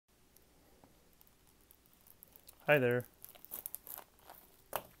Hi there,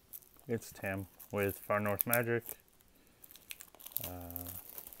 it's Tim with Far North Magic.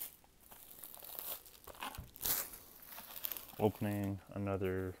 Opening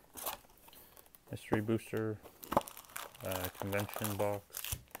another mystery booster convention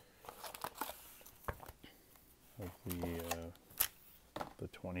box of the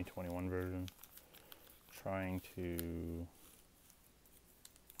 2021 version. Trying to,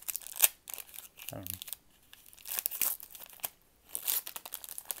 I don't know,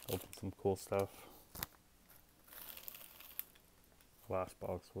 open some cool stuff. Last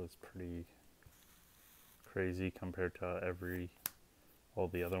box was pretty crazy compared to all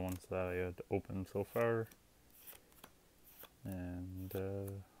the other ones that I had opened so far, and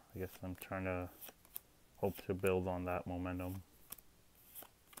I guess I'm trying to hope to build on that momentum,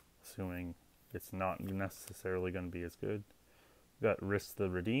 assuming it's not necessarily going to be as good. We got Risk the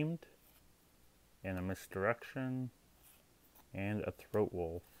Redeemed, and a Misdirection, and a Throat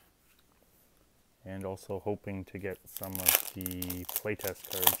Wolf, and also hoping to get some of the playtest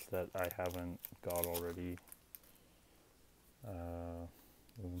cards that I haven't got already.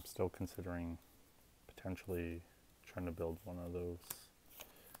 I'm still considering potentially trying to build one of those,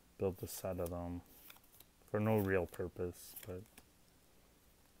 build a set of them for no real purpose, but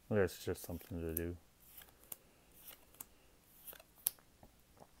it's just something to do.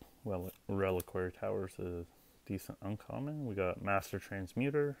 Well, Reliquary Tower's a decent uncommon. We got Master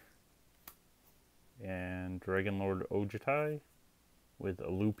Transmuter and Dragon Lord Ojitai with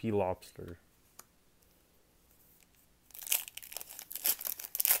a Loopy Lobster.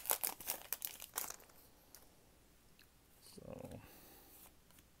 So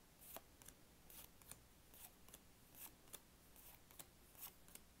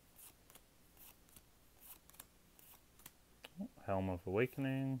Helm of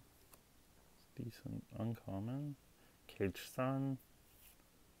Awakening, decent uncommon, Caged Sun,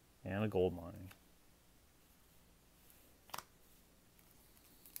 and a Gold Mine.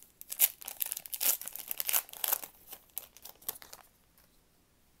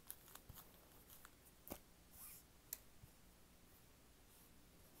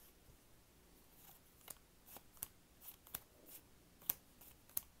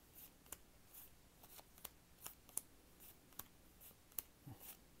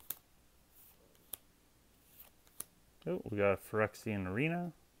 Oh, we got a Phyrexian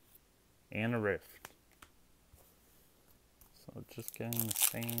Arena and a Rift. So just getting the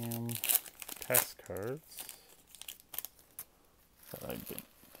same test cards that I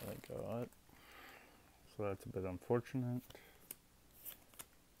got. So that's a bit unfortunate.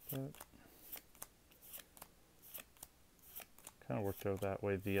 But kind of worked out that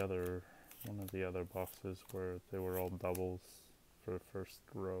way. One of the other boxes where they were all doubles for the first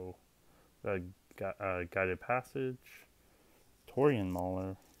row. Guided Passage, Torian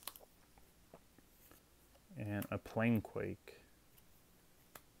Mauler, and a Planequake.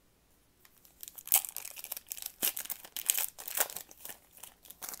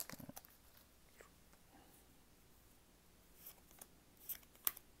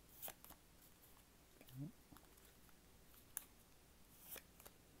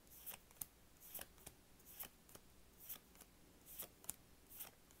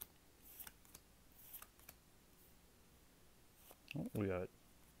 We got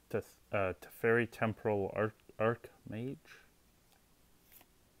Teferi Temporal Archmage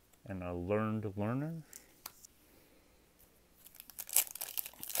and a Learned Learner.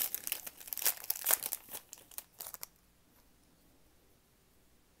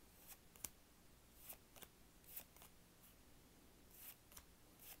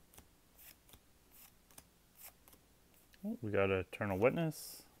 We got Eternal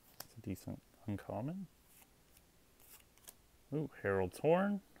Witness. It's a decent uncommon. Ooh, Herald's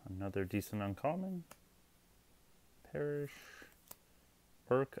Horn, another decent uncommon. Perish,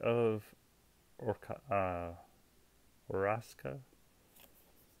 Orc of Oraska,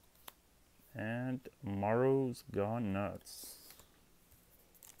 and Morrow's Gone Nuts.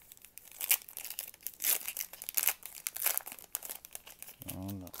 Oh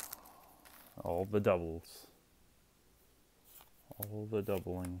no, all the doubles, all the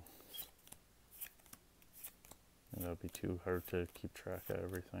doubling. That'd be too hard to keep track of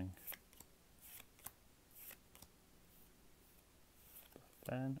everything.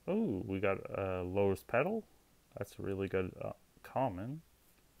 Then, oh, we got Lower's Petal. That's a really good common.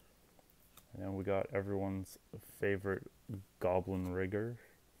 And then we got everyone's favorite Goblin Rigger,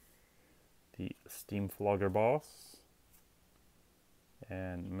 the Steam Flogger Boss,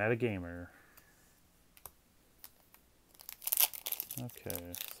 and Metagamer.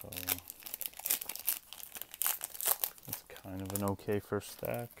 Okay, so Kind of an okay first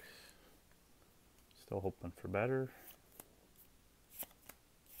stack. Still hoping for better.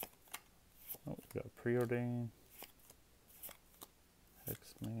 Oh, we got Preordain.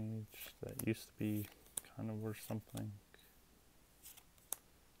 Hex Mage. That used to be kind of worth something.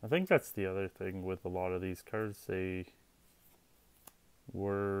 I think that's the other thing with a lot of these cards. They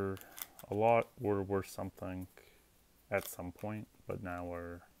were worth something at some point, but now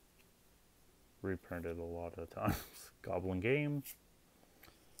are reprinted a lot of times. Goblin Game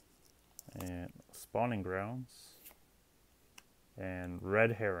and Spawning Grounds and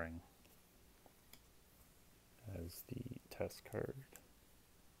Red Herring as the test card.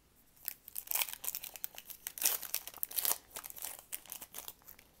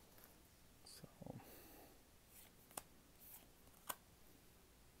 So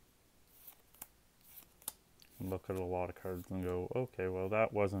look at a lot of cards and go, okay, well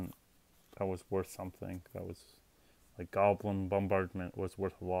that was worth something. That was like Goblin Bombardment was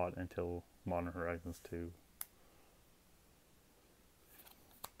worth a lot until Modern Horizons 2.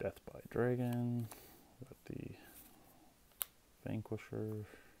 Death by Dragon. Got the Vanquisher.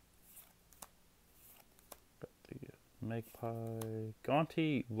 Got the Magpie.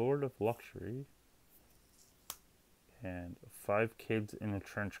 Gaunty, Lord of Luxury. And 5 Kids in a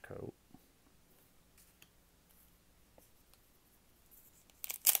Trench Coat.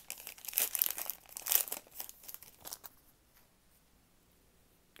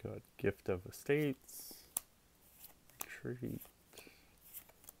 Got Gift of Estates, Retreat,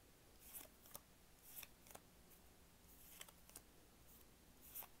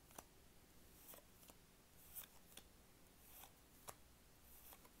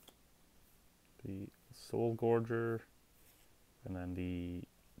 the Soul Gorger, and then the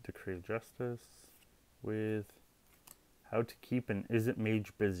Decree of Justice with How to Keep an Isn't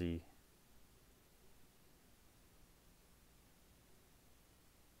Mage Busy.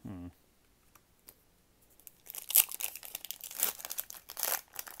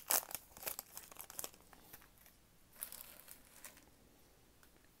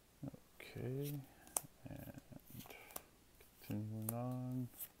 Okay, and continuing on.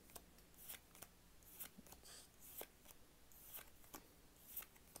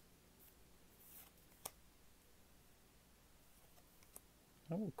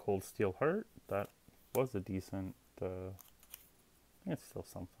 Oh, Cold Steel Heart. That was a decent, I think it's still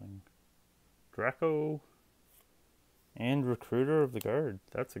something. Draco and Recruiter of the Guard.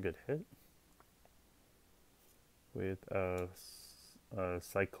 That's a good hit. With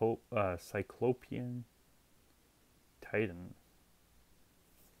Cyclopean Titan.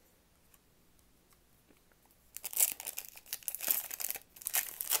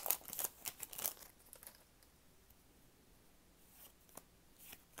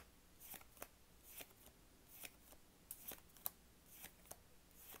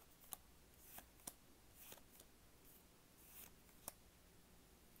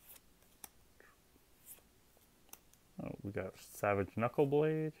 Oh, we got Savage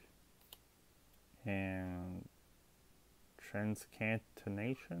Knuckleblade and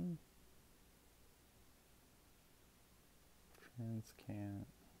Transcantination. Transcant.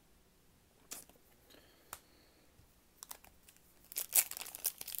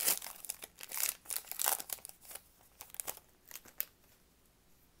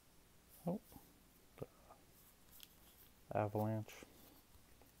 Oh, Avalanche.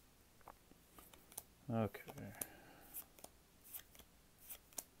 Okay.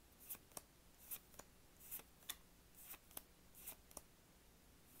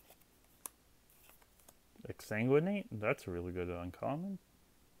 Exsanguinate? That's a really good uncommon.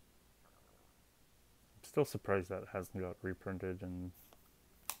 I'm still surprised that hasn't got reprinted and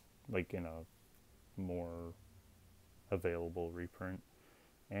like in a more available reprint.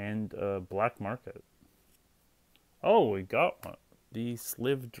 And Black Market. Oh, we got one. The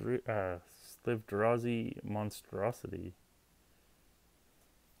Slivdrazi Monstrosity.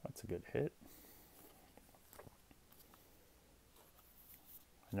 That's a good hit.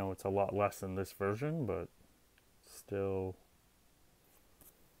 I know it's a lot less than this version, but still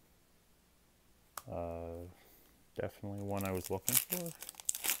definitely one I was looking for.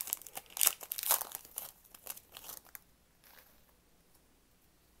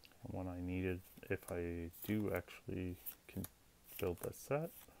 And one I needed if I do actually can build this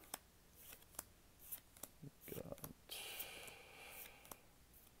set. Got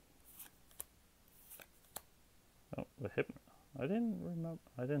the I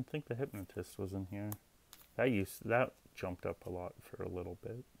didn't think the Hypnotist was in here. That jumped up a lot for a little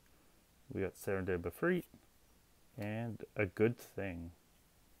bit. We got Serendib Befreet and A Good Thing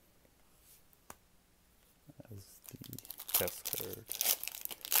as the playtest card.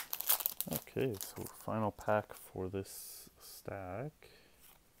 Okay, so final pack for this stack.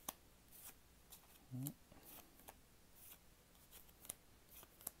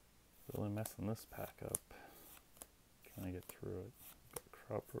 Really messing this pack up. Trying to get through it. Got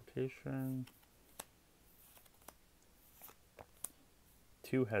crop rotation.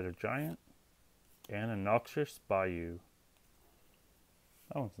 Two-headed giant. And a noxious bayou.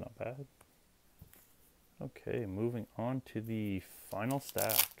 That one's not bad. Okay, moving on to the final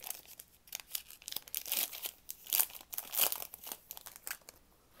stack.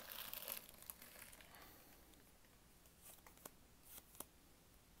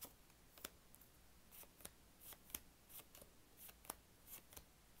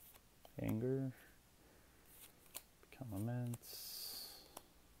 Anger. Become immense.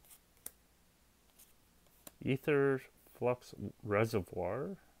 Ether Flux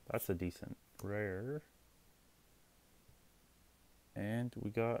Reservoir. That's a decent rare. And we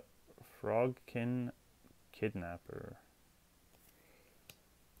got Frogkin Kidnapper.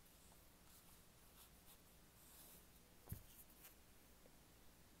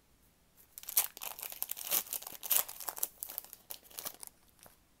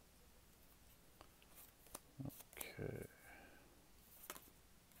 Okay.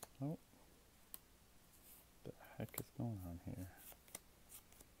 Oh. What the heck is going on here?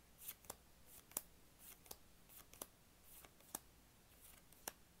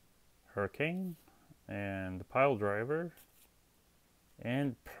 Hurricane, and Pile Driver,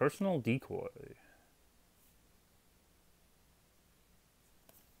 and Personal Decoy.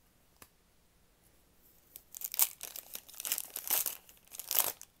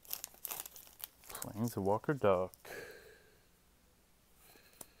 Planeswalker Duck.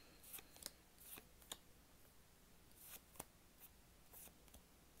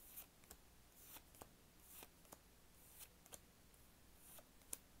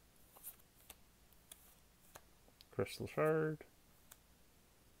 Crystal Shard.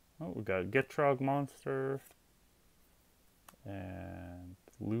 Oh, we got Gitrog Monster. And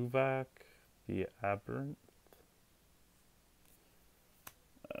Luvac, the Aberrant.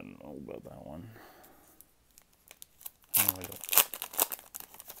 I don't know about that one. No, I don't.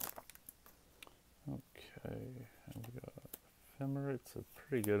 Okay, and we got Ephemerate. It's a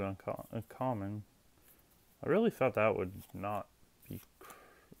pretty good uncommon. I really thought that would not be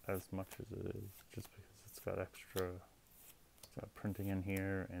as much as it is, just because it's got extra. It's got printing in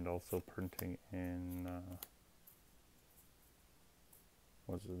here and also printing in.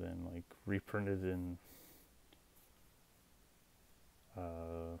 Was it in like reprinted in?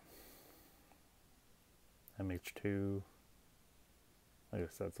 MH2. I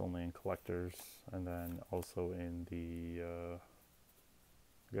guess that's only in collectors, and then also in the.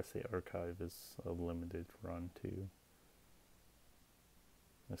 I guess the archive is a limited run too.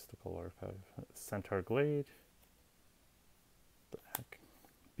 Mystical Archive. Centaur Glade. The heck?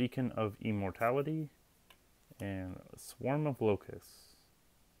 Beacon of Immortality. And Swarm of Locusts.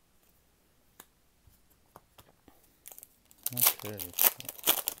 Okay.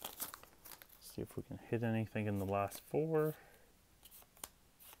 See if we can hit anything in the last four.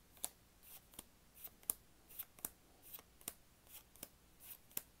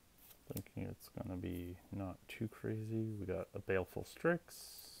 Thinking it's gonna be not too crazy. We got a Baleful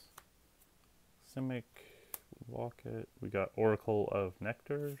Strix, Simic, Locket. We got Oracle of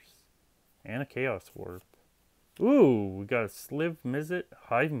Nectars, and a Chaos Warp. Ooh, we got a Sliv Mizzet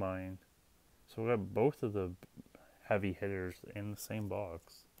Hive Mind. So we got both of the heavy hitters in the same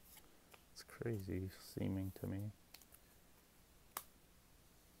box. It's crazy seeming to me.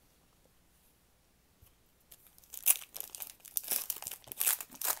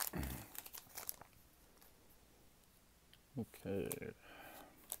 Okay.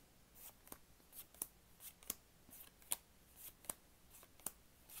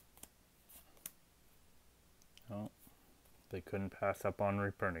 Oh, they couldn't pass up on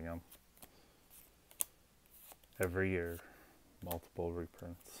reprinting them. Every year, multiple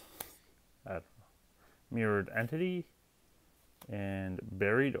reprints. I don't know. Mirrored Entity and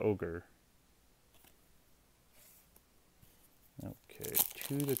Buried Ogre. Okay,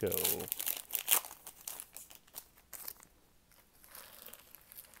 2 to go.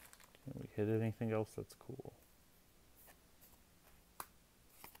 Can we hit anything else that's cool?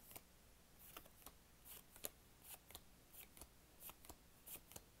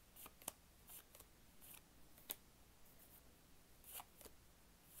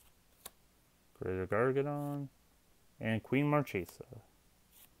 Greater Gargadon and Queen Marchesa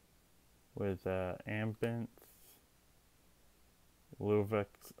with Ambent, Luvex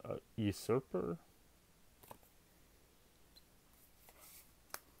Usurper,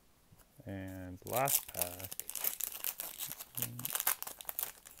 And last pack.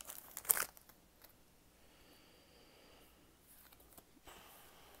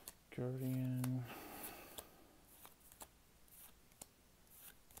 Guardian.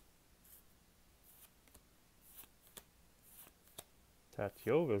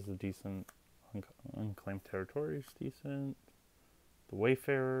 Tatioga is a decent. Unclaimed territory is decent. The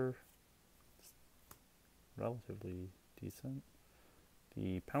Wayfarer, relatively decent.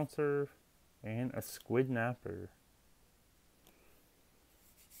 The Pouncer, and a Squid Napper.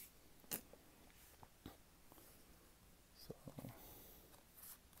 So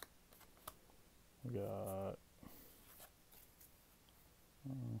we got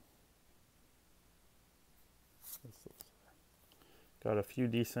got a few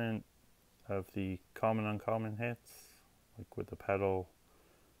decent of the common uncommon hits, like with the Petal,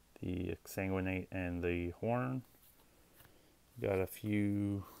 the Exsanguinate, and the Horn. Got a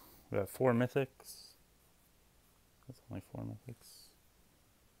few. We got 4 mythics. That's only 4 mythics.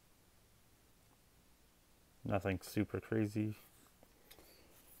 Nothing super crazy.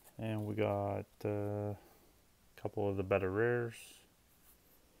 And we got a couple of the better rares.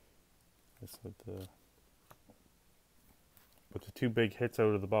 This with the 2 big hits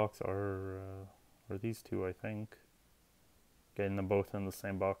out of the box are these 2, I think. Getting them both in the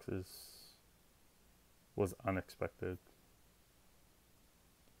same boxes was unexpected,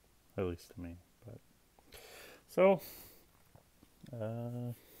 at least to me. But so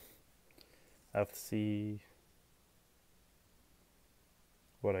I have to see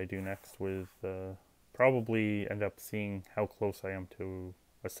what I do next with probably end up seeing how close I am to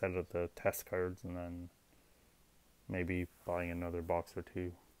a set of the test cards, and then maybe buying another box or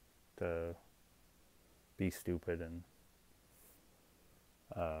 2 to be stupid and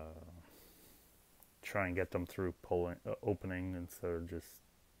try and get them through opening instead of just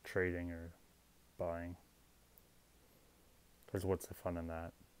trading or buying. Because what's the fun in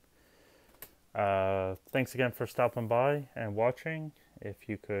that? Thanks again for stopping by and watching. If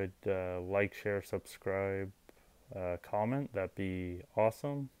you could like, share, subscribe, comment, that'd be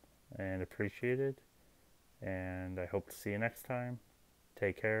awesome and appreciated. And I hope to see you next time.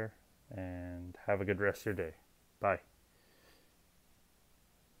 Take care and have a good rest of your day. Bye.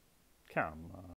 Come on.